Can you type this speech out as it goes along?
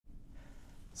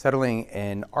settling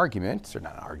an argument, or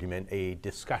not an argument, a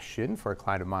discussion for a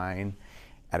client of mine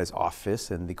at his office.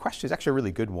 And the question is actually a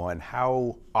really good one: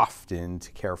 how often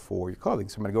to care for your clothing.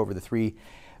 So I'm going to go over the three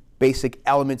basic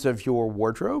elements of your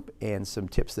wardrobe and some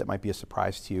tips that might be a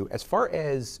surprise to you. As far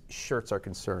as shirts are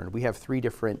concerned, we have three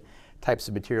different types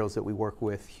of materials that we work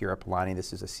with here at Polani.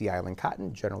 This is a Sea Island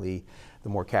cotton, generally the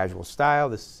more casual style.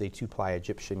 This is a 2-ply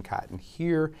Egyptian cotton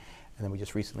here. And then we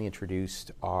just recently introduced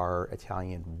our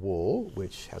Italian wool,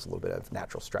 which has a little bit of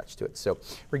natural stretch to it. So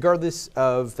regardless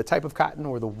of the type of cotton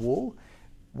or the wool,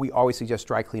 we always suggest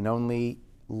dry clean only.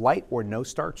 Light or no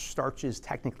starch. Starch is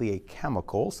technically a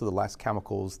chemical, so the less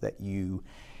chemicals that you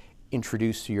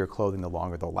introduce to your clothing, the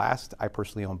longer they'll last. I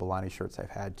personally own Polani shirts I've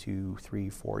had 2, 3,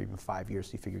 4, even 5 years,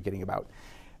 so you figure getting about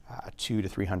 200 to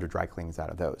 300 dry cleanings out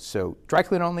of those. So dry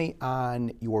clean only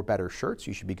on your better shirts,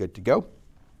 you should be good to go.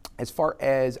 As far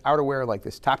as outerwear like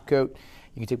this top coat,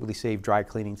 you can typically save dry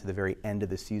cleaning to the very end of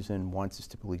the season. Once is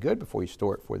typically good before you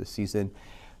store it for the season.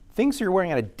 Things you're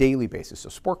wearing on a daily basis, so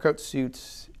sport coats,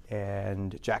 suits,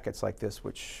 and jackets like this,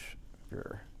 which if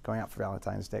you're going out for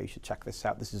Valentine's Day, you should check this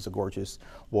out. This is a gorgeous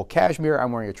wool cashmere.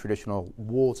 I'm wearing a traditional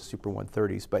wool, it's a Super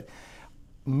 130s, but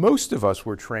most of us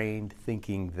were trained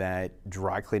thinking that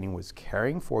dry cleaning was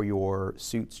caring for your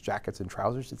suits, jackets, and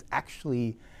trousers. It's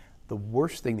actually the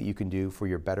worst thing that you can do for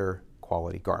your better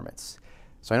quality garments.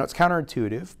 So I know it's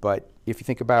counterintuitive, but if you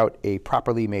think about a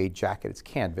properly made jacket, it's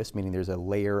canvas, meaning there's a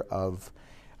layer of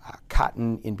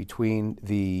cotton in between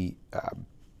the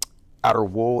outer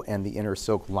wool and the inner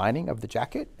silk lining of the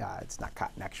jacket. It's not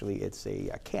cotton actually, it's a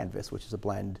canvas, which is a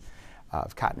blend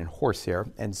of cotton and horsehair.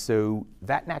 And so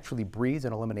that naturally breathes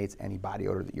and eliminates any body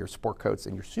odor that your sport coats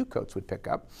and your suit coats would pick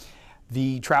up.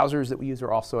 The trousers that we use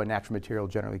are also a natural material,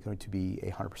 generally going to be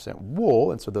 100%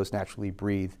 wool, and so those naturally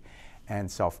breathe and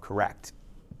self-correct.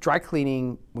 Dry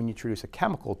cleaning, when you introduce a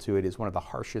chemical to it, is one of the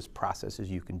harshest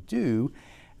processes you can do.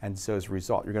 And so as a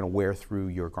result, you're going to wear through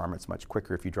your garments much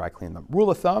quicker if you dry clean them. Rule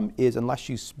of thumb is unless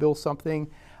you spill something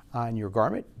on your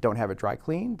garment, don't have it dry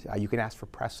cleaned. You can ask for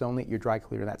press only at your dry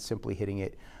cleaner. That's simply hitting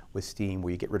it with steam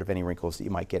where you get rid of any wrinkles that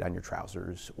you might get on your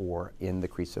trousers or in the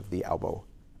crease of the elbow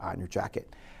on your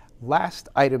jacket. Last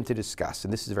item to discuss,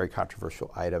 and this is a very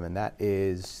controversial item, and that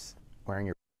is wearing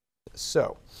your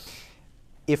so.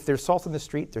 If there's salt in the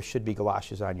street, there should be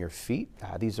galoshes on your feet.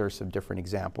 These are some different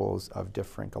examples of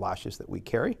different galoshes that we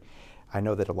carry. I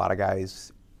know that a lot of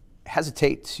guys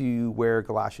hesitate to wear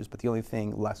galoshes, but the only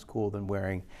thing less cool than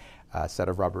wearing a set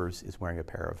of rubbers is wearing a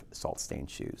pair of salt-stained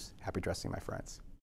shoes. Happy dressing, my friends.